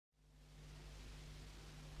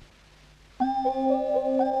Good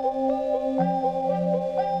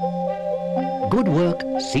Work,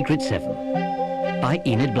 Secret 7 by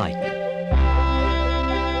Enid Blyton.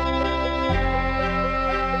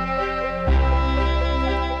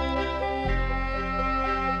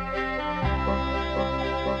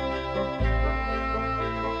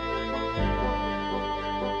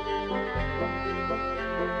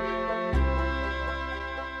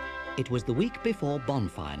 It was the week before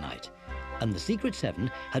bonfire night, and the Secret 7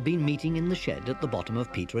 had been meeting in the shed at the bottom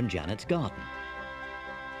of Peter and Janet's garden.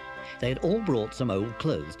 They had all brought some old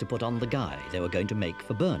clothes to put on the guy they were going to make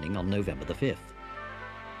for burning on November the 5th.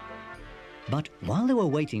 But while they were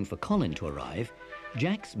waiting for Colin to arrive,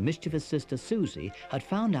 Jack's mischievous sister Susie had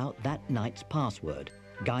found out that night's password,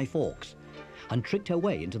 Guy Fawkes, and tricked her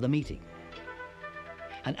way into the meeting.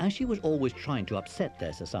 And as she was always trying to upset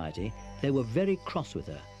their society, they were very cross with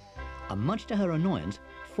her, and much to her annoyance,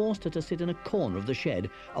 forced her to sit in a corner of the shed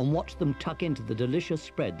and watch them tuck into the delicious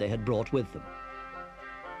spread they had brought with them.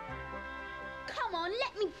 Come on,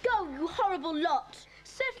 let me go, you horrible lot!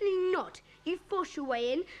 Certainly not. You force your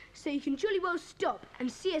way in, so you can jolly well stop and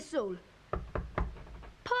see us all.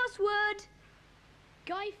 Password!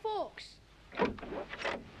 Guy Fawkes.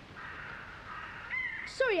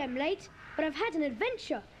 Sorry I'm late, but I've had an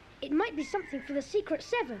adventure. It might be something for the Secret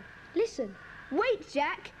 7. Listen. Wait,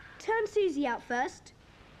 Jack. Turn Susie out first.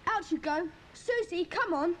 Out you go. Susie,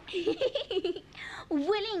 come on.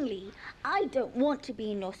 Willingly. I don't want to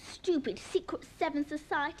be in your stupid Secret 7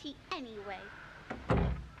 society anyway.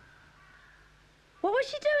 What was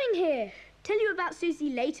she doing here? Tell you about Susie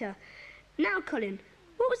later. Now, Colin,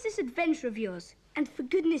 what was this adventure of yours? And for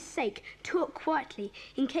goodness sake, talk quietly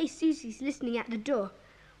in case Susie's listening at the door.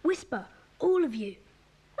 Whisper, all of you.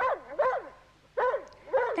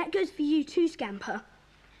 That goes for you too, Scamper.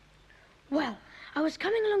 Well, I was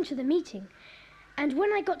coming along to the meeting, and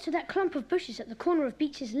when I got to that clump of bushes at the corner of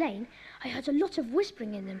Beech's Lane, I heard a lot of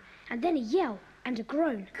whispering in them, and then a yell and a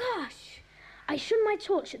groan. Gosh! I shone my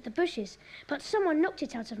torch at the bushes, but someone knocked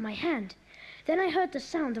it out of my hand. Then I heard the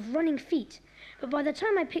sound of running feet, but by the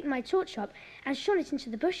time I picked my torch up and shone it into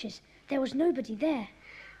the bushes, there was nobody there.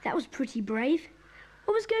 That was pretty brave.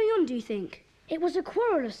 What was going on, do you think? It was a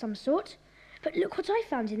quarrel of some sort. But look what I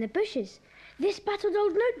found in the bushes. This battered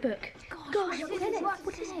old notebook. Gosh,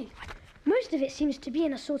 what is it? Most of it seems to be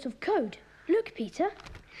in a sort of code. Look, Peter.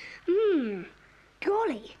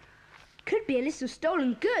 Golly. Could be a list of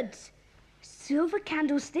stolen goods. Silver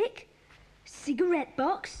candlestick, cigarette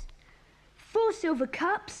box, 4 silver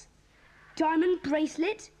cups, diamond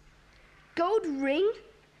bracelet, gold ring.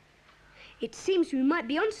 It seems we might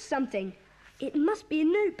be onto something. It must be a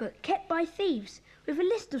notebook kept by thieves with a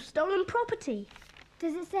list of stolen property.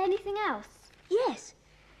 Does it say anything else? Yes.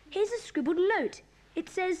 Here's a scribbled note. It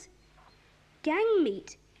says, gang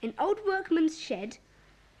meet in old workman's shed,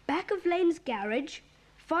 back of Lane's garage,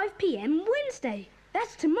 5 p.m. Wednesday.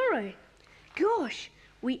 That's tomorrow. Gosh,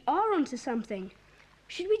 we are onto something.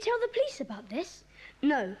 Should we tell the police about this?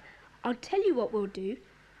 No, I'll tell you what we'll do.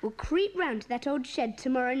 We'll creep round to that old shed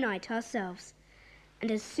tomorrow night ourselves.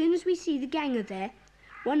 And as soon as we see the gang are there,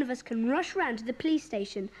 one of us can rush round to the police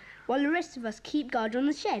station while the rest of us keep guard on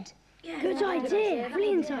the shed. Yeah, good idea.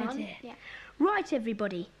 Brilliant idea. Yeah. Right,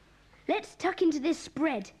 everybody. Let's tuck into this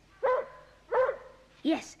spread.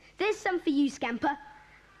 Yes, there's some for you, Scamper.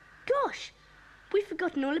 Gosh, we've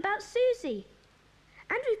forgotten all about Susie.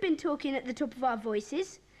 And we've been talking at the top of our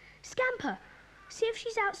voices. Scamper, see if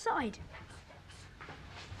she's outside.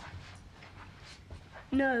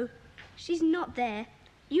 No, she's not there.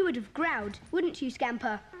 You would have growled, wouldn't you,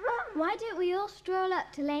 Scamper? Why don't we all stroll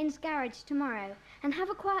up to Lane's garage tomorrow and have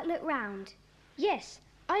a quiet look round? Yes,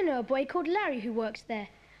 I know a boy called Larry who works there.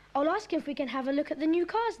 I'll ask him if we can have a look at the new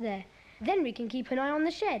cars there. Then we can keep an eye on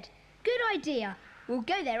the shed. Good idea. We'll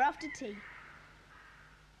go there after tea.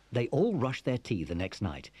 They all rushed their tea the next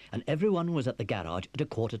night, and everyone was at the garage at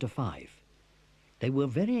 5:15. They were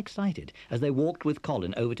very excited as they walked with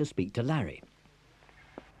Colin over to speak to Larry.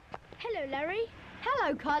 Hello, Larry.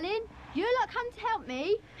 Hello, Colin. You lot come to help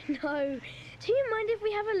me? No. Do you mind if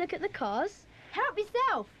we have a look at the cars? Help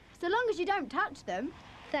yourself, so long as you don't touch them.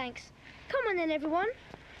 Thanks. Come on then, everyone.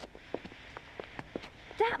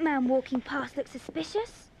 That man walking past looks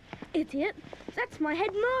suspicious. Idiot. That's my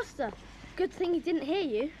headmaster. Good thing he didn't hear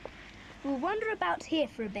you. We'll wander about here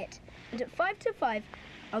for a bit, and at 5 to 5,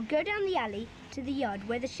 I'll go down the alley to the yard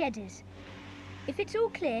where the shed is. If it's all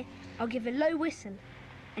clear, I'll give a low whistle,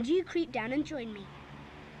 and you creep down and join me.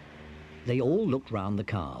 They all looked round the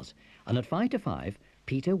cars, and at 5 to 5,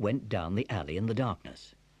 Peter went down the alley in the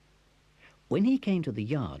darkness. When he came to the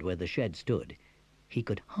yard where the shed stood, he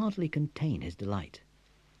could hardly contain his delight.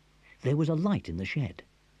 There was a light in the shed.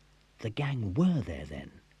 The gang were there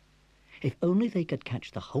then. If only they could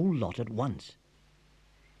catch the whole lot at once.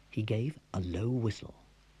 He gave a low whistle,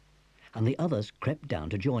 and the others crept down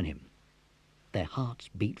to join him. Their hearts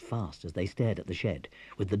beat fast as they stared at the shed,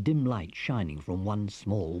 with the dim light shining from one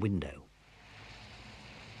small window.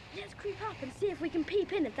 Let's creep up and see if we can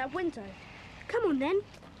peep in at that window. Come on, then.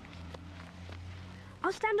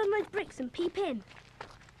 I'll stand on those bricks and peep in.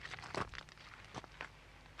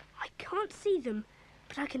 I can't see them,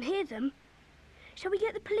 but I can hear them. Shall we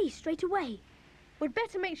get the police straight away? We'd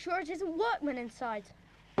better make sure it isn't workmen inside.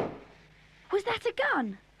 Was that a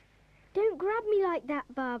gun? Don't grab me like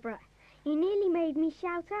that, Barbara. You nearly made me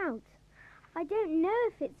shout out. I don't know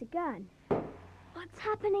if it's a gun. What's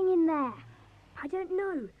happening in there? I don't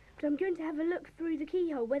know, but I'm going to have a look through the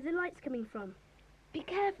keyhole where the light's coming from. Be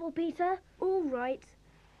careful, Peter. All right.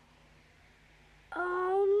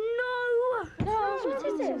 Oh, no! What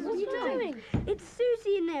is it? What are you doing? It's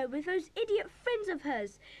Susie in there with those idiot friends of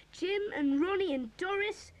hers. Jim and Ronnie and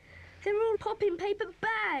Doris. They're all popping paper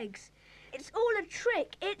bags. It's all a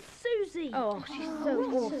trick. It's Susie. Oh, she's so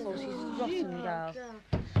awful. She's a rotten girl.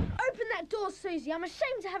 Open that door, Susie. I'm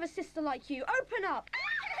ashamed to have a sister like you. Open up.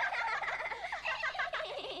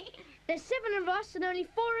 There's 7 of us and only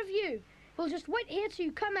 4 of you. We'll just wait here till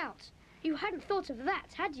you come out. You hadn't thought of that,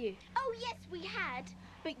 had you? Oh, yes, we had.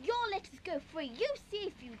 But you'll let us go free. You see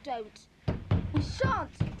if you don't. We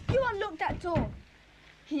shan't. You unlock that door.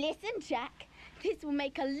 Listen, Jack. This will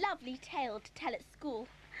make a lovely tale to tell at school.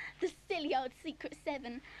 The silly old Secret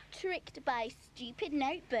 7, tricked by a stupid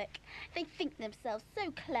notebook. They think themselves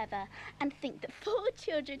so clever and think that 4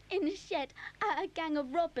 children in a shed are a gang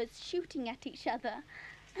of robbers shooting at each other.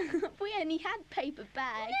 We only had paper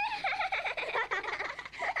bags.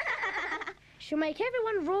 She'll make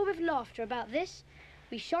everyone roar with laughter about this.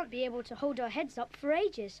 We shan't be able to hold our heads up for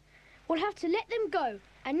ages. We'll have to let them go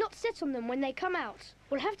and not sit on them when they come out.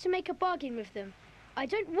 We'll have to make a bargain with them. I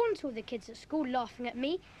don't want all the kids at school laughing at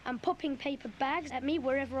me and popping paper bags at me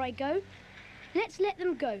wherever I go. Let's let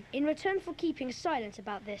them go in return for keeping silent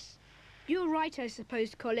about this. You're right, I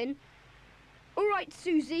suppose, Colin. All right,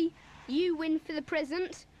 Susie, you win for the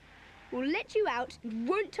present. We'll let you out and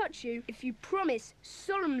won't touch you if you promise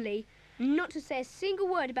solemnly not to say a single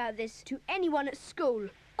word about this to anyone at school.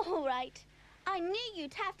 All right. I knew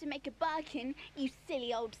you'd have to make a bargain, you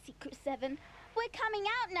silly old Secret 7. We're coming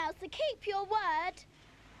out now, so keep your word.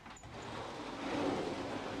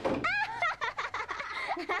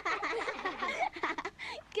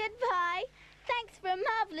 Goodbye. Thanks for a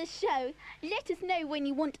marvellous show. Let us know when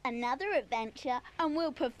you want another adventure and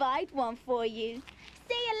we'll provide one for you.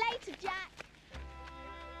 See you later, Jack.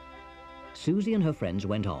 Susie and her friends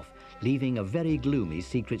went off, leaving a very gloomy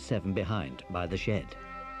Secret 7 behind by the shed.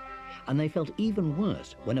 And they felt even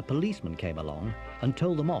worse when a policeman came along and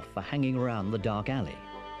told them off for hanging around the dark alley.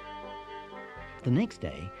 The next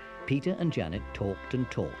day, Peter and Janet talked and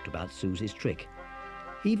talked about Susie's trick.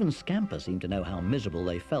 Even Scamper seemed to know how miserable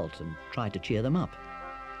they felt and tried to cheer them up.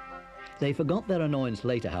 They forgot their annoyance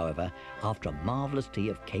later, however, after a marvellous tea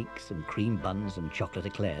of cakes and cream buns and chocolate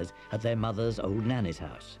eclairs at their mother's old nanny's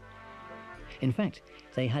house. In fact,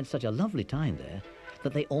 they had such a lovely time there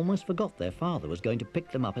that they almost forgot their father was going to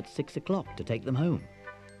pick them up at 6 o'clock to take them home.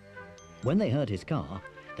 When they heard his car,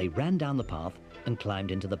 they ran down the path and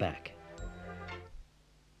climbed into the back.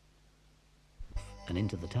 And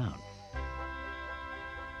into the town.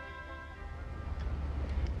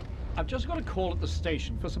 I've just got a call at the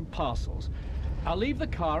station for some parcels. I'll leave the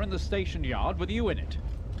car in the station yard with you in it.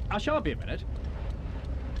 I shall be a minute.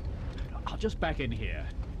 I'll just back in here.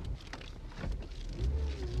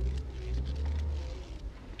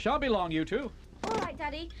 Shall be long, you two. All right,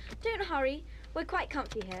 Daddy. Don't hurry. We're quite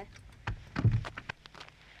comfy here.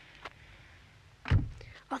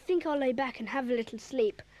 I think I'll lay back and have a little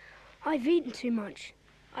sleep. I've eaten too much.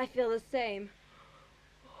 I feel the same.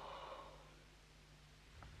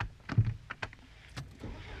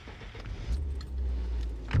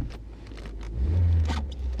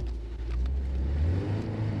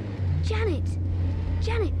 Janet!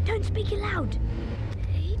 Janet, don't speak aloud.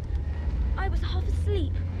 Hey, I was half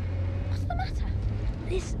asleep. What's the matter?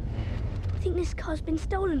 I think this car's been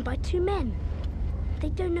stolen by 2 men. They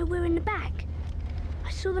don't know we're in the back. I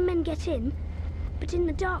saw the men get in, but in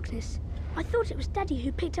the darkness, I thought it was Daddy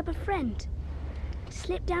who picked up a friend.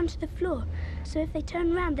 Slip down to the floor, so if they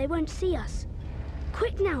turn round, they won't see us.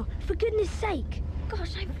 Quick now, for goodness sake.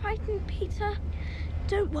 Gosh, I'm frightened, Peter.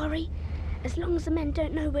 Don't worry. As long as the men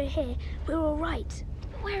don't know we're here, we're all right.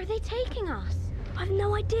 But where are they taking us? I've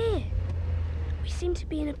no idea. We seem to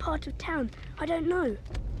be in a part of town I don't know.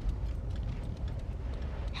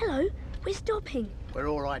 Hello, we're stopping. We're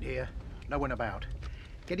all right here. No one about.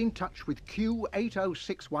 Get in touch with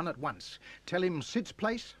Q8061 at once. Tell him Sid's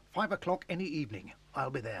place, 5 o'clock any evening. I'll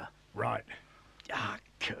be there. Right. Ah,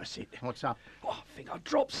 curse it. What's up? Oh, I think I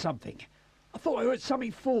dropped something. I thought I heard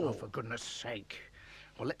something fall. Oh, for goodness sake.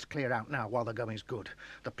 Well, let's clear out now while the going's good.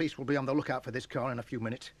 The police will be on the lookout for this car in a few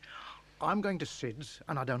minutes. I'm going to Sid's,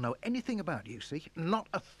 and I don't know anything about you, see? Not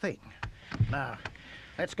a thing. Now,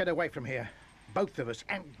 let's get away from here. Both of us.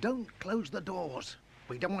 And don't close the doors.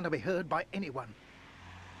 We don't want to be heard by anyone.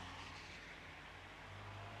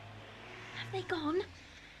 Have they gone?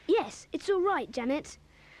 Yes, it's all right, Janet.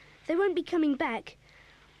 They won't be coming back.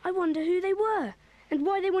 I wonder who they were and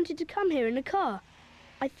why they wanted to come here in a car.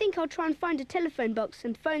 I think I'll try and find a telephone box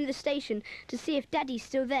and phone the station to see if Daddy's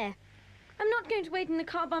still there. I'm not going to wait in the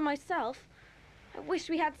car by myself. I wish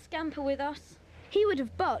we had Scamper with us. He would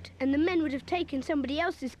have barked and the men would have taken somebody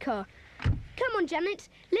else's car. Come on, Janet,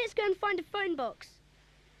 let's go and find a phone box.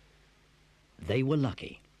 They were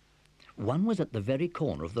lucky. One was at the very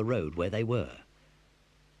corner of the road where they were.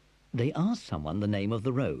 They asked someone the name of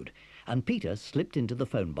the road, and Peter slipped into the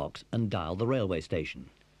phone box and dialed the railway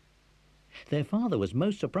station. Their father was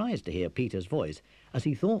most surprised to hear Peter's voice, as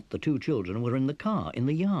he thought the two children were in the car in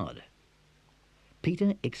the yard.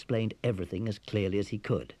 Peter explained everything as clearly as he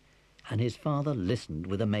could, and his father listened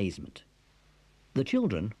with amazement. The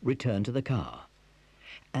children returned to the car,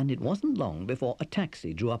 and it wasn't long before a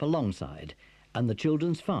taxi drew up alongside, and the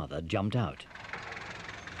children's father jumped out.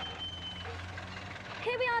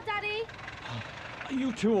 Here we are, Daddy. Are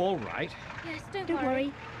you two all right? Yes, don't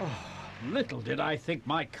worry. Oh, little did I think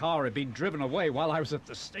my car had been driven away while I was at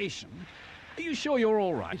the station. Are you sure you're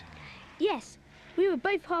all right? Yes, we were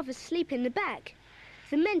both half asleep in the back.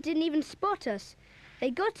 The men didn't even spot us.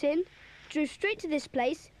 They got in, drove straight to this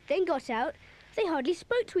place, then got out. They hardly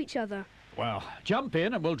spoke to each other. Well, jump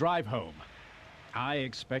in and we'll drive home. I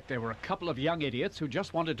expect there were a couple of young idiots who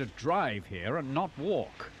just wanted to drive here and not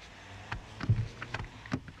walk.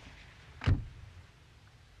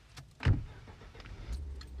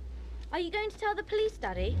 Are you going to tell the police,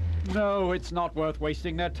 Daddy? No, it's not worth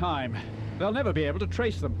wasting their time. They'll never be able to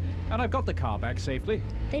trace them, and I've got the car back safely.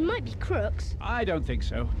 They might be crooks. I don't think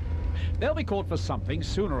so. They'll be caught for something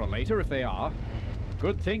sooner or later if they are.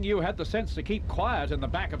 Good thing you had the sense to keep quiet in the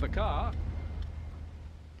back of the car.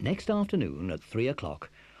 Next afternoon at 3 o'clock,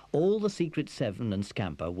 all the Secret Seven and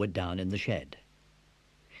Scamper were down in the shed.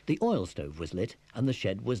 The oil stove was lit, and the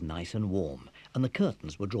shed was nice and warm, and the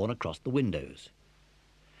curtains were drawn across the windows.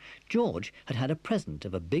 George had had a present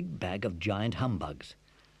of a big bag of giant humbugs,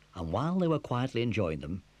 and while they were quietly enjoying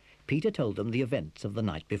them, Peter told them the events of the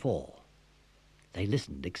night before. They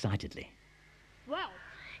listened excitedly. Well,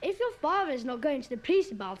 if your father is not going to the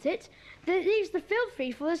police about it, then it leaves the field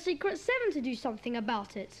free for the Secret Seven to do something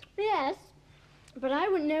about it. Yes, but I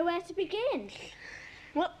wouldn't know where to begin.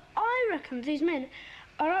 Well, I reckon these men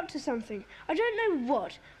are up to something. I don't know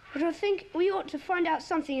what, but I think we ought to find out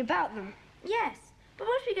something about them. Yes, but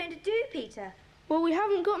what are we going to do, Peter? Well, we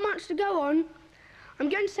haven't got much to go on. I'm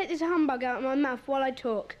going to take this humbug out of my mouth while I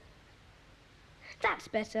talk. That's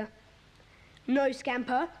better. No,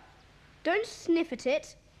 Scamper. Don't sniff at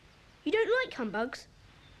it. You don't like humbugs?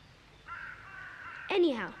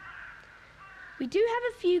 Anyhow, we do have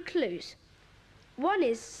a few clues. One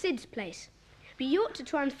is Sid's place. We ought to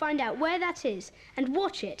try and find out where that is and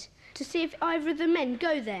watch it to see if either of the men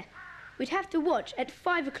go there. We'd have to watch at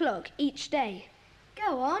 5 o'clock each day.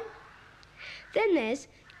 Go on. Then there's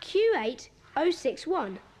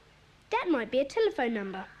Q8061. That might be a telephone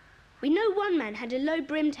number. We know one man had a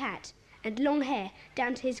low-brimmed hat and long hair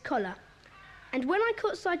down to his collar. And when I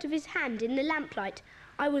caught sight of his hand in the lamplight,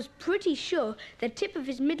 I was pretty sure the tip of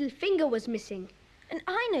his middle finger was missing. And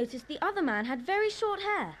I noticed the other man had very short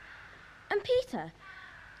hair. And Peter,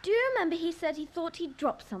 do you remember he said he thought he'd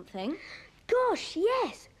dropped something? Gosh,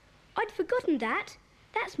 yes. I'd forgotten that.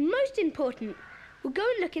 That's most important. We'll go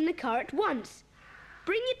and look in the car at once.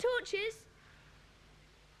 Bring your torches.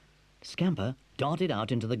 Scamper darted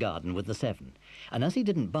out into the garden with the seven, and as he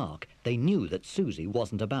didn't bark, they knew that Susie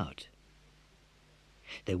wasn't about.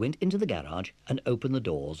 They went into the garage and opened the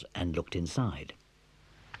doors and looked inside.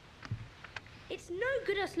 It's no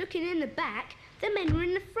good us looking in the back. The men were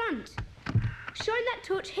in the front. Shine that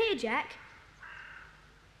torch here, Jack.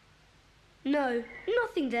 No,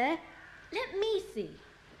 nothing there. Let me see.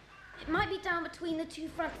 It might be down between the two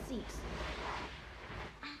front seats.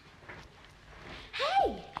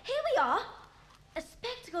 Hey, here we are. A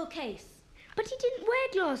spectacle case. But he didn't wear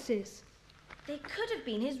glasses. They could have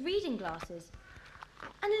been his reading glasses.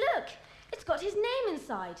 And look, it's got his name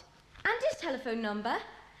inside. And his telephone number.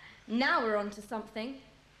 Now we're on to something.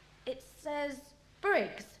 It says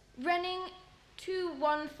Briggs, Renning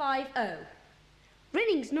 2150.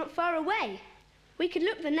 Renning's not far away. We could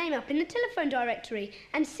look the name up in the telephone directory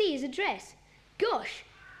and see his address. Gosh,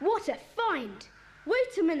 what a find!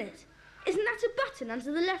 Wait a minute. Isn't that a button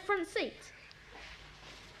under the left front seat?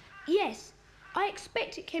 Yes, I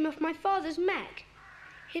expect it came off my father's Mac.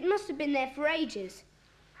 It must have been there for ages.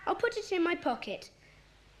 I'll put it in my pocket.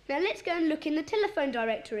 Now let's go and look in the telephone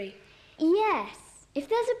directory. Yes, if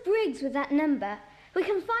there's a Briggs with that number, we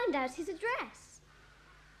can find out his address.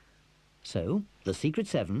 So the Secret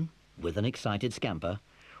Seven, with an excited scamper,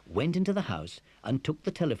 went into the house and took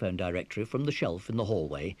the telephone directory from the shelf in the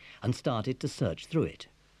hallway and started to search through it.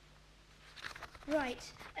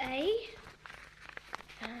 Right, A,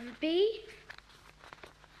 B,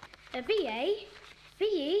 VA,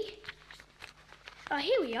 VE.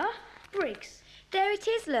 Here we are, Briggs. There it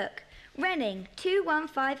is, look. Renning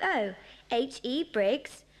 2150. H.E.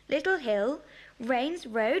 Briggs, Little Hill, Rains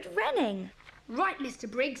Road, Renning. Right, Mr.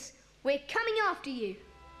 Briggs. We're coming after you.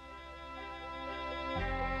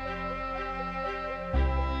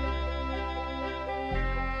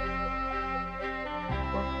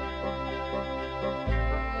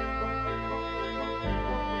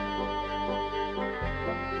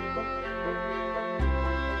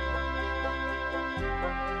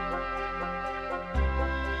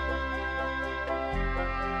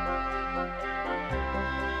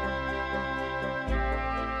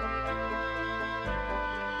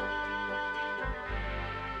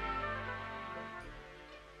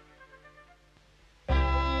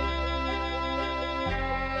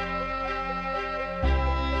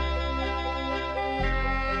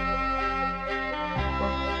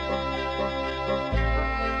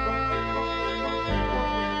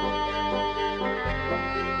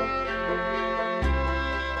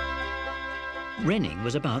 Renning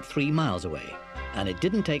was about 3 miles away, and it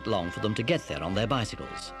didn't take long for them to get there on their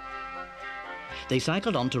bicycles. They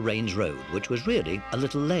cycled on to Rains Road, which was really a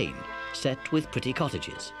little lane, set with pretty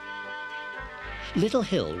cottages. Little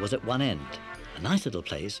Hill was at one end, a nice little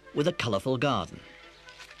place with a colourful garden.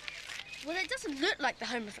 Well, it doesn't look like the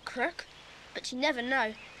home of a crook, but you never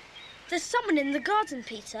know. There's someone in the garden,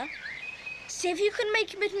 Peter. See if you can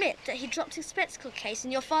make him admit that he dropped his spectacle case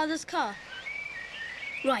in your father's car.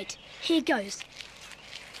 Right, here goes.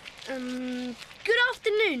 Good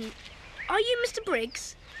afternoon. Are you Mr.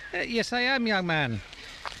 Briggs? Yes, I am, young man.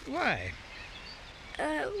 Why?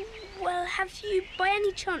 Well, have you by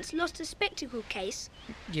any chance lost a spectacle case?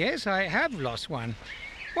 Yes, I have lost one.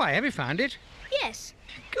 Why, have you found it? Yes.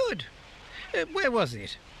 Good. Where was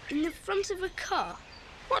it? In the front of a car.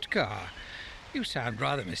 What car? You sound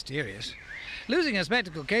rather mysterious. Losing a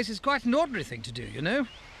spectacle case is quite an ordinary thing to do, you know.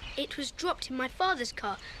 It was dropped in my father's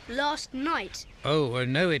car last night. Oh,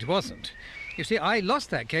 no, it wasn't. You see, I lost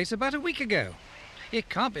that case about a week ago. It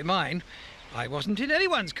can't be mine. I wasn't in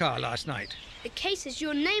anyone's car last night. The case has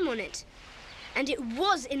your name on it. And it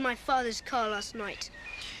was in my father's car last night.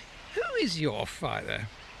 Who is your father?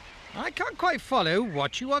 I can't quite follow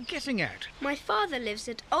what you are getting at. My father lives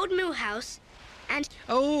at Old Mill House and...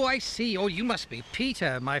 Oh, I see. Oh, you must be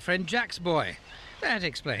Peter, my friend Jack's boy. That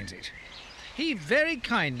explains it. He very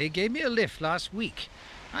kindly gave me a lift last week.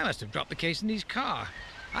 I must have dropped the case in his car.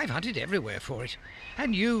 I've hunted everywhere for it.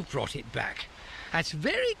 And you brought it back. That's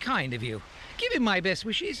very kind of you. Give him my best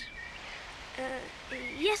wishes.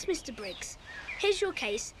 Yes, Mr. Briggs. Here's your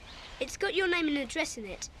case. It's got your name and address in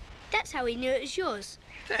it. That's how he knew it was yours.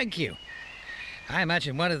 Thank you. I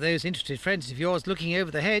imagine one of those interested friends of yours looking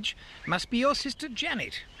over the hedge must be your sister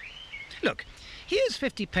Janet. Look, here's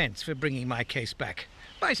 50 pence for bringing my case back.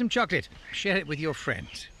 Buy some chocolate. Share it with your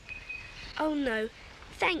friends. Oh, no.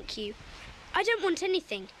 Thank you. I don't want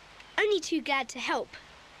anything. Only too glad to help.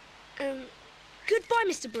 Goodbye,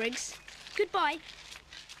 Mr. Briggs. Goodbye.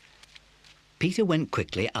 Peter went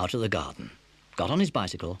quickly out of the garden, got on his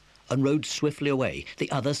bicycle and rode swiftly away,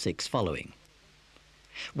 the other 6 following.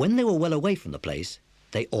 When they were well away from the place,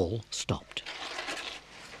 they all stopped.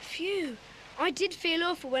 Phew. I did feel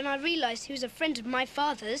awful when I realised he was a friend of my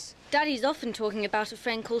father's. Daddy's often talking about a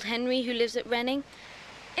friend called Henry who lives at Renning.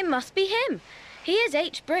 It must be him. He is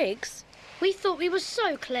H. Briggs. We thought we were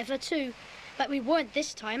so clever too, but we weren't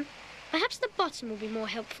this time. Perhaps the button will be more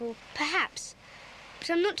helpful. Perhaps.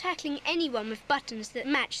 But I'm not tackling anyone with buttons that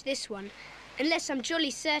match this one, unless I'm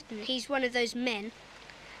jolly certain he's one of those men.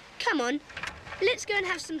 Come on, let's go and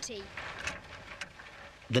have some tea.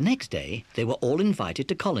 The next day, they were all invited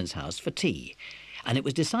to Colin's house for tea, and it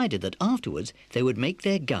was decided that afterwards they would make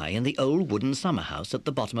their guy in the old wooden summer house at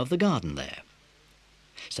the bottom of the garden there.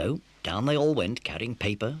 So down they all went, carrying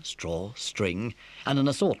paper, straw, string, and an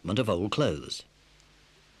assortment of old clothes.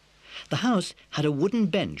 The house had a wooden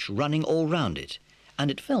bench running all round it,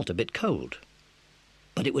 and it felt a bit cold.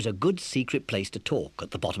 But it was a good secret place to talk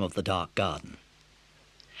at the bottom of the dark garden.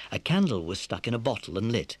 A candle was stuck in a bottle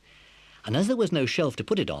and lit, and as there was no shelf to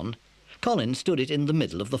put it on, Colin stood it in the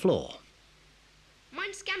middle of the floor.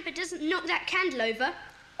 Mind Scamper doesn't knock that candle over.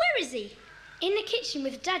 Where is he? In the kitchen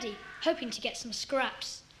with Daddy, hoping to get some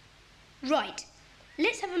scraps. Right.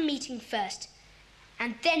 Let's have a meeting first,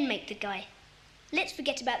 and then make the guy. Let's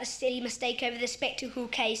forget about the silly mistake over the spectacle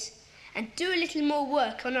case and do a little more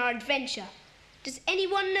work on our adventure. Does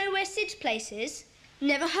anyone know where Sid's place is?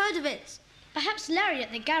 Never heard of it. Perhaps Larry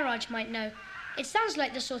at the garage might know. It sounds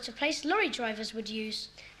like the sort of place lorry drivers would use.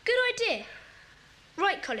 Good idea.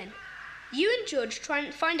 Right, Colin. You and George try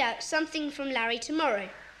and find out something from Larry tomorrow.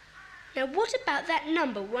 Now, what about that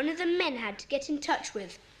number one of the men had to get in touch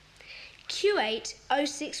with?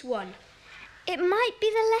 Q8061. It might be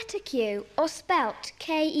the letter Q, or spelt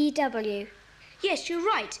K-E-W. Yes, you're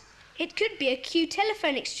right. It could be a Q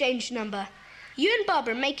telephone exchange number. You and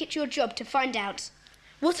Barbara make it your job to find out.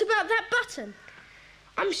 What about that button?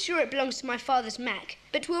 I'm sure it belongs to my father's Mac,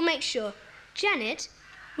 but we'll make sure. Janet,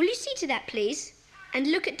 will you see to that, please? And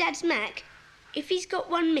look at Dad's Mac. If he's got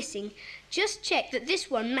one missing, just check that this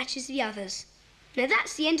one matches the others. Now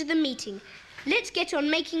that's the end of the meeting. Let's get on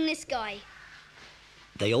making this guy.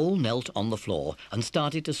 They all knelt on the floor and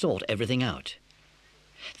started to sort everything out.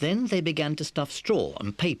 Then they began to stuff straw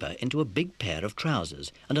and paper into a big pair of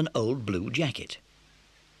trousers and an old blue jacket.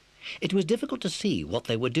 It was difficult to see what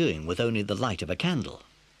they were doing with only the light of a candle.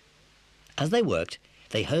 As they worked,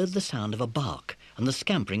 they heard the sound of a bark and the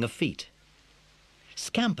scampering of feet.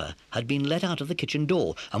 Scamper had been let out of the kitchen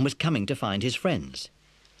door and was coming to find his friends.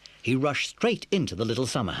 He rushed straight into the little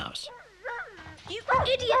summer house. You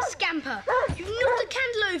idiot, Scamper! You've knocked the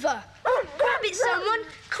candle over! Grab it, someone!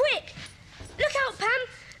 Quick! Look out, Pam!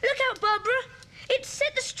 Look out, Barbara! It's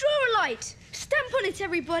set the straw alight! Stamp on it,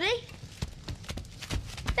 everybody!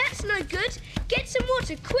 That's no good! Get some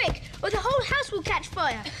water, quick, or the whole house will catch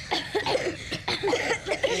fire!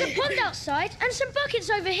 There's a pond outside and some buckets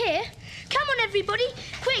over here. Come on, everybody!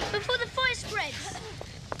 Quick, before the fire spreads!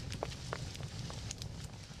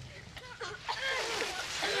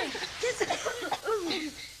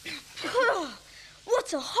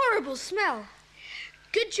 What a horrible smell!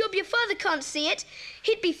 Good job your father can't see it.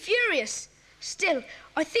 He'd be furious. Still,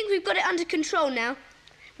 I think we've got it under control now.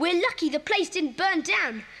 We're lucky the place didn't burn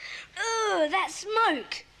down. Ugh, that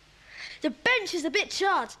smoke! The bench is a bit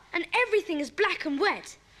charred and everything is black and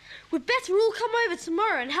wet. We'd better all come over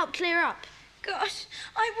tomorrow and help clear up. Gosh,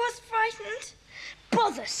 I was frightened.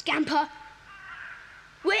 Bother, Scamper!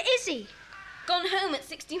 Where is he? Gone home at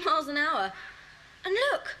 60 miles an hour. And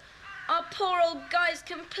look, our poor old guy's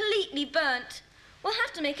completely burnt. We'll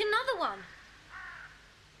have to make another one.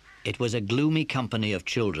 It was a gloomy company of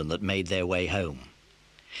children that made their way home.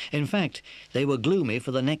 In fact, they were gloomy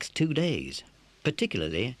for the next 2 days,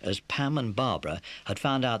 particularly as Pam and Barbara had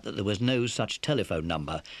found out that there was no such telephone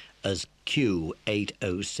number as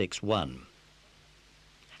Q8061.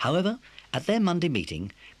 However, at their Monday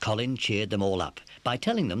meeting, Colin cheered them all up by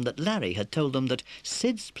telling them that Larry had told them that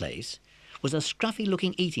Sid's place was a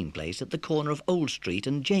scruffy-looking eating place at the corner of Old Street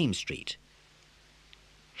and James Street.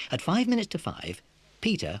 At 5 minutes to 5,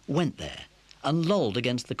 Peter went there and lolled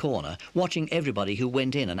against the corner, watching everybody who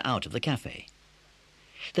went in and out of the cafe.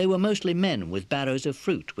 They were mostly men with barrows of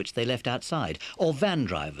fruit which they left outside, or van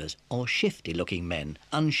drivers, or shifty-looking men,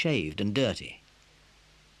 unshaved and dirty.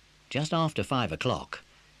 Just after 5 o'clock,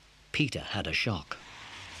 Peter had a shock.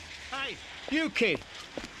 Hey, you kid,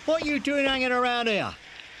 what you doing hanging around here?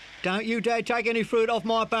 Don't you dare take any fruit off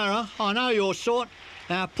my barrow. I know your sort.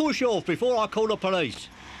 Now push off before I call the police.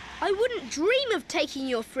 I wouldn't dream of taking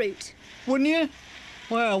your fruit. Wouldn't you?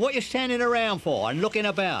 Well, what you standing around for and looking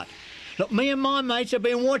about? Look, me and my mates have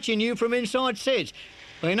been watching you from inside Sid's.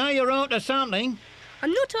 We know you're after something.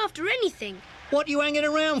 I'm not after anything. What you hanging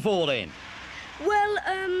around for then? Well,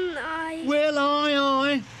 Well,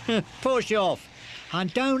 aye. Push off.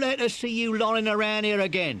 And don't let us see you lolling around here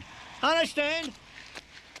again. Understand?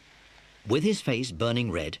 With his face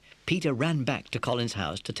burning red, Peter ran back to Colin's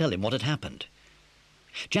house to tell him what had happened.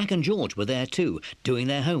 Jack and George were there too, doing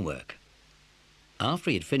their homework.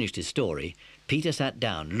 After he had finished his story, Peter sat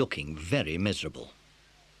down looking very miserable.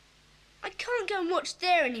 I can't go and watch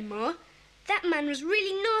there anymore. That man was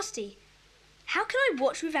really nasty. How can I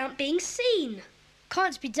watch without being seen?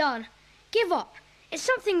 Can't be done. Give up. It's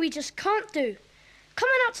something we just can't do. Come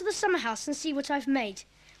on out to the summer house and see what I've made.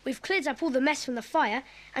 We've cleared up all the mess from the fire,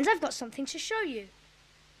 and I've got something to show you.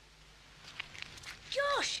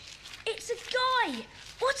 Gosh, it's a guy.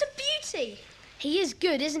 What a beauty. He is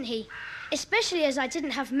good, isn't he? Especially as I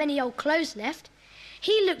didn't have many old clothes left.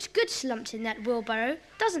 He looked good slumped in that wheelbarrow,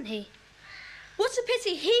 doesn't he? What a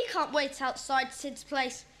pity he can't wait outside Sid's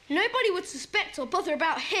place. Nobody would suspect or bother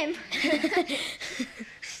about him.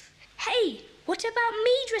 Hey, what about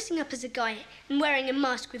me dressing up as a guy and wearing a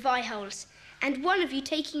mask with eye holes? And one of you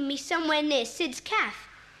taking me somewhere near Sid's cafe?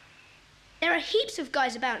 There are heaps of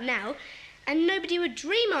guys about now, and nobody would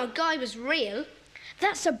dream our guy was real.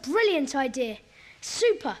 That's a brilliant idea.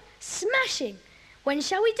 Super. Smashing. When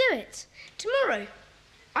shall we do it? Tomorrow.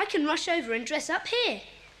 I can rush over and dress up here.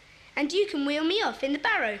 And you can wheel me off in the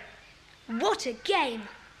barrow. What a game!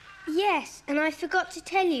 Yes, and I forgot to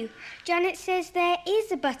tell you. Janet says there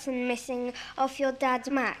is a button missing off your dad's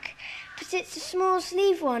Mac, but it's a small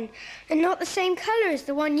sleeve one and not the same colour as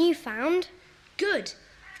the one you found. Good.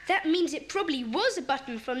 That means it probably was a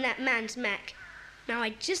button from that man's Mac. Now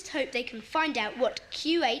I just hope they can find out what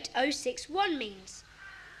Q8061 means.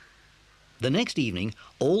 The next evening,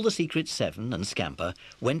 all the Secret Seven and Scamper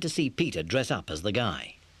went to see Peter dress up as the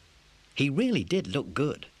guy. He really did look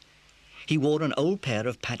good. He wore an old pair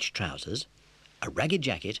of patched trousers, a ragged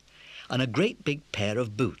jacket, and a great big pair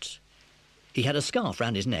of boots. He had a scarf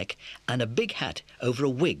round his neck and a big hat over a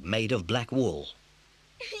wig made of black wool.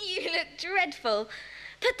 You look dreadful.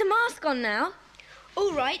 Put the mask on now.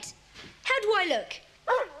 All right. How do I look?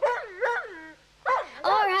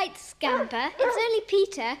 All right, Scamper. It's only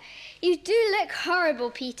Peter. You do look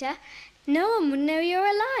horrible, Peter. No one would know you're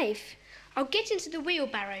alive. I'll get into the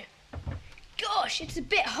wheelbarrow. Gosh, it's a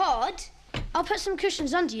bit hard. I'll put some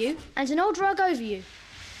cushions under you and an old rug over you.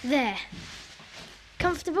 There.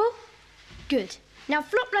 Comfortable? Good. Now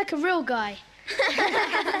flop like a real guy.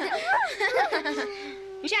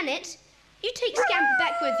 Janet, you take Scamper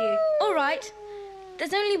back with you. All right.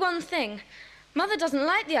 There's only one thing. Mother doesn't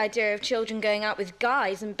like the idea of children going out with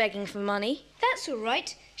guys and begging for money. That's all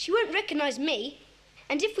right. She won't recognise me.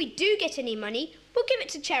 And if we do get any money, we'll give it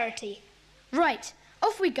to charity. Right.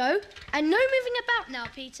 Off we go. And no moving about now,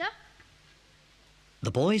 Peter. The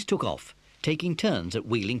boys took off, taking turns at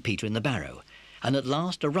wheeling Peter in the barrow, and at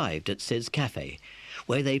last arrived at Sid's cafe,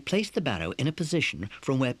 where they placed the barrow in a position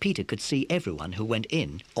from where Peter could see everyone who went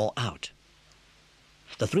in or out.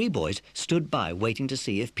 The three boys stood by waiting to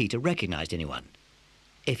see if Peter recognised anyone.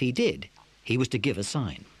 If he did, he was to give a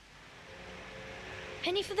sign.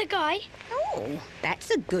 Penny for the guy? Oh, that's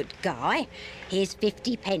a good guy. Here's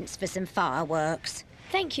 50 pence for some fireworks.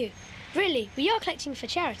 Thank you. Really, we are collecting for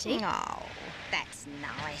charity. Oh, that's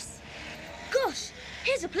nice. Gosh,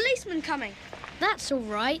 here's a policeman coming. That's all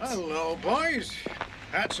right. Hello, boys.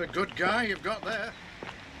 That's a good guy you've got there.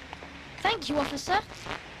 Thank you, officer.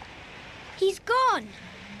 He's gone.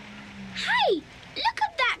 Hey, look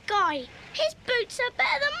at that guy. His boots are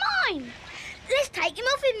better than mine. Let's take him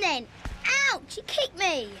off him then. Ouch, he kicked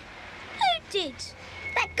me. Who did?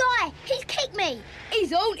 That guy, he's kicked me.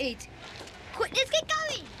 He's haunted. Quick, let's get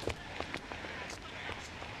going.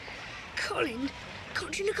 Colin,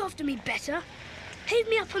 can't you look after me better? Heave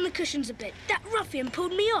me up on the cushions a bit. That ruffian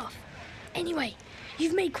pulled me off. Anyway,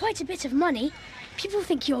 you've made quite a bit of money. People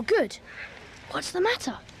think you're good. What's the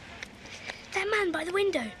matter? That man by the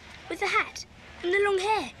window, with the hat and the long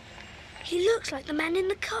hair. He looks like the man in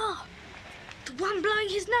the car. The one blowing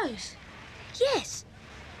his nose. Yes.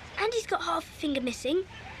 And he's got half a finger missing.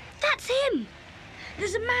 That's him.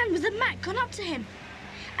 There's a man with a Mac gone up to him.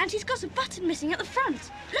 And he's got a button missing at the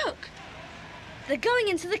front. Look. They're going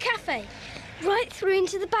into the cafe. Right through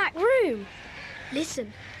into the back room.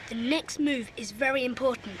 Listen, the next move is very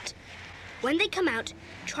important. When they come out,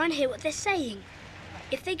 try and hear what they're saying.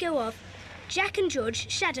 If they go off, Jack and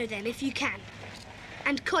George shadow them if you can.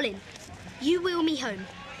 And Colin, you wheel me home.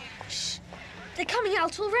 Shh. They're coming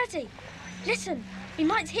out already. Listen, we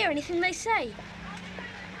might hear anything they say.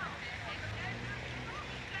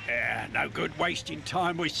 Yeah, no good wasting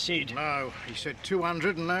time with Sid. No, he said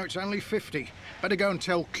 200 and now it's only 50. Better go and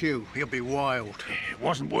tell Q. He'll be wild. It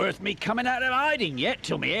wasn't worth me coming out of hiding yet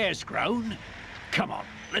till my hair's grown. Come on,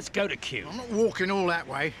 let's go to Q. I'm not walking all that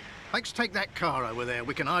way. Let's take that car over there.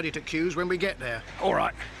 We can hide it at Q's when we get there. All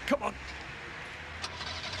right, come on.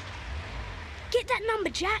 Get that number,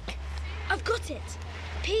 Jack. I've got it.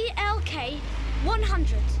 PLK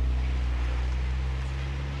 100.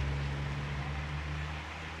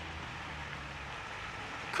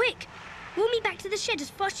 Quick, wheel me back to the shed as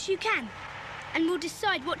fast as you can. And we'll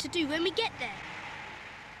decide what to do when we get there.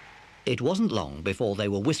 It wasn't long before they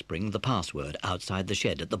were whispering the password outside the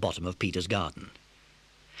shed at the bottom of Peter's garden.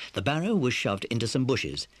 The barrow was shoved into some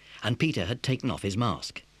bushes, and Peter had taken off his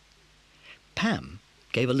mask. Pam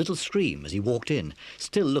gave a little scream as he walked in,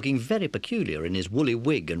 still looking very peculiar in his woolly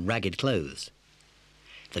wig and ragged clothes.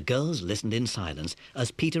 The girls listened in silence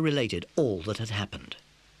as Peter related all that had happened.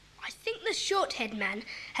 I think the short-haired man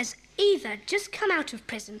has either just come out of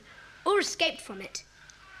prison or escaped from it.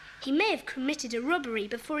 He may have committed a robbery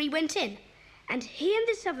before he went in, and he and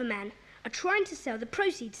this other man are trying to sell the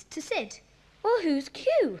proceeds to Sid. Well, who's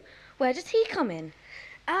Q? Where does he come in?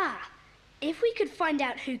 Ah, if we could find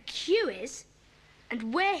out who Q is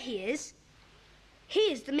and where he is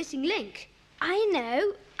the missing link. I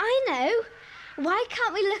know. Why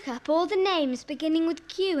can't we look up all the names beginning with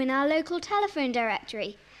Q in our local telephone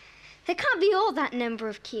directory? There can't be all that number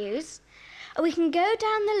of Qs. We can go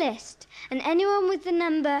down the list, and anyone with the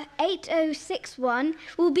number 8061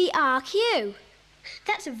 will be our Q.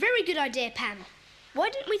 That's a very good idea, Pam. Why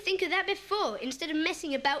didn't we think of that before, instead of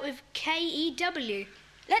messing about with KEW?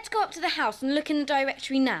 Let's go up to the house and look in the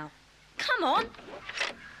directory now. Come on.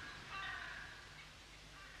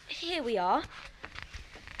 Here we are.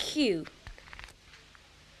 Q.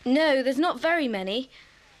 No, there's not very many.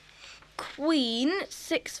 Queen,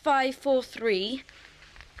 6543.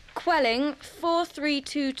 Quelling,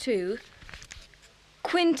 4322.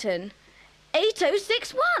 Quinton,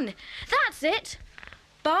 8061. That's it.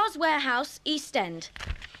 Bar's Warehouse, East End.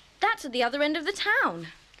 That's at the other end of the town.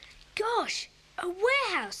 Gosh, a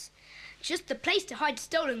warehouse. Just the place to hide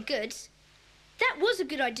stolen goods. That was a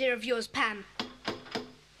good idea of yours, Pam.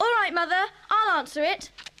 All right, Mother, I'll answer it.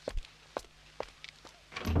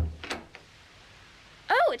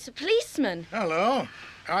 Oh, it's a policeman. Hello.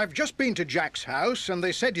 I've just been to Jack's house and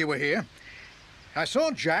they said you were here. I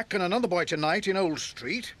saw Jack and another boy tonight in Old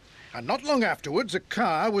Street, and not long afterwards a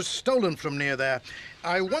car was stolen from near there.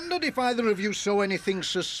 I wondered if either of you saw anything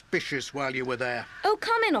suspicious while you were there. Oh,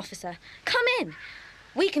 come in, officer. Come in.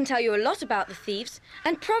 We can tell you a lot about the thieves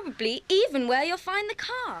and probably even where you'll find the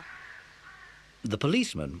car. The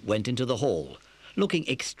policeman went into the hall, looking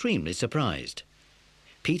extremely surprised.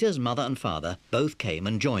 Peter's mother and father both came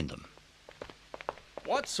and joined them.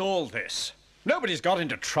 What's all this? Nobody's got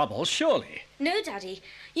into trouble, surely. No, Daddy.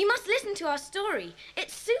 You must listen to our story.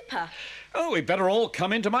 It's super. Oh, we better all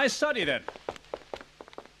come into my study then.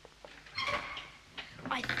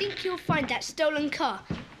 I think you'll find that stolen car,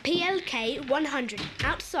 PLK 100,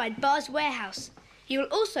 outside Bar's Warehouse. You'll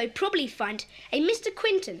also probably find a Mr.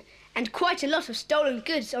 Quinton and quite a lot of stolen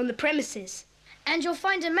goods on the premises. And you'll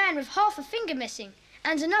find a man with half a finger missing,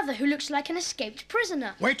 and another who looks like an escaped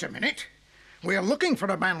prisoner. Wait a minute. We're looking for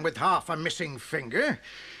a man with half a missing finger.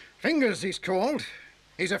 Fingers, he's called.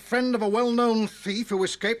 He's a friend of a well-known thief who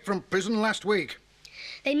escaped from prison last week.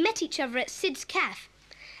 They met each other at Sid's Cafe,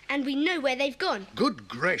 and we know where they've gone. Good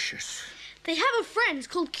gracious. They have a friend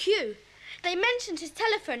called Q. They mentioned his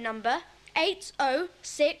telephone number,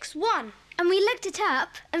 8061. And we looked it up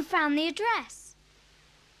and found the address.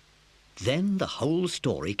 Then the whole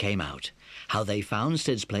story came out. How they found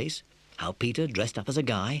Sid's place, how Peter dressed up as a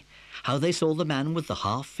guy, how they saw the man with the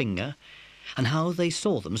half finger, and how they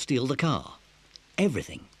saw them steal the car.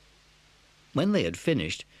 Everything. When they had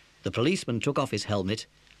finished, the policeman took off his helmet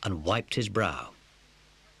and wiped his brow.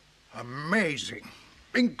 Amazing.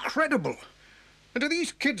 Incredible. Do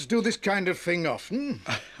these kids do this kind of thing often?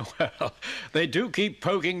 Well, they do keep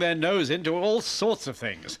poking their nose into all sorts of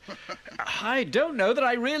things. I don't know that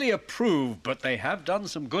I really approve, but they have done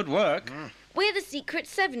some good work. We're the Secret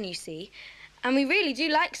Seven, you see, and we really do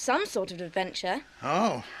like some sort of adventure.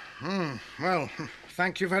 Oh, well,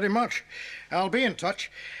 thank you very much. I'll be in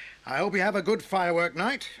touch. I hope you have a good firework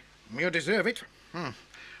night. You deserve it.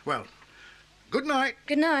 Well, good night.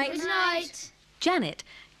 Good night. Good night. Janet,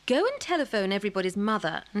 go and telephone everybody's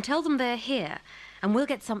mother and tell them they're here, and we'll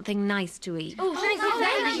get something nice to eat. Oh, thank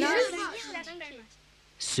you.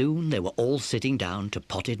 Soon they were all sitting down to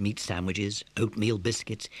potted meat sandwiches, oatmeal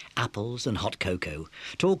biscuits, apples and hot cocoa,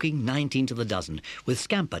 talking 19 to the dozen, with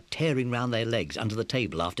Scamper tearing round their legs under the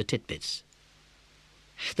table after titbits.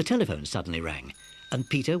 The telephone suddenly rang, and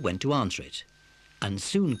Peter went to answer it, and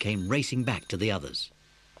soon came racing back to the others.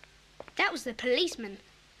 That was the policeman.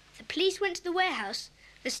 The police went to the warehouse.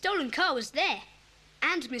 The stolen car was there.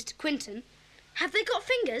 And Mr. Quinton. Have they got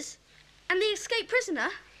fingers? And the escaped prisoner?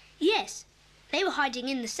 Yes. They were hiding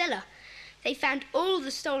in the cellar. They found all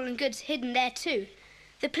the stolen goods hidden there too.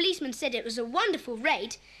 The policeman said it was a wonderful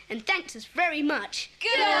raid and thanked us very much.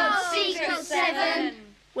 Good old Secret Seven!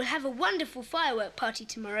 We'll have a wonderful firework party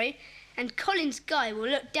tomorrow, and Colin's guy will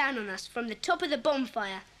look down on us from the top of the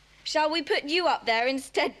bonfire. Shall we put you up there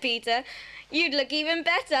instead, Peter? You'd look even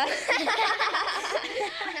better.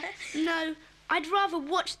 No, I'd rather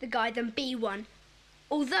watch the guy than be one.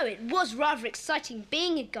 Although it was rather exciting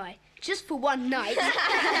being a guy, just for one night.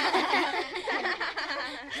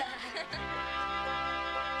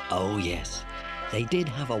 Oh, yes. They did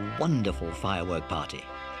have a wonderful firework party.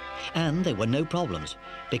 And there were no problems,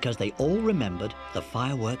 because they all remembered the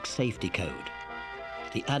fireworks safety code.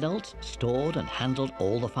 The adults stored and handled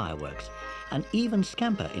all the fireworks, and even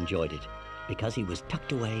Scamper enjoyed it, because he was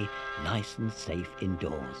tucked away nice and safe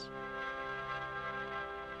indoors.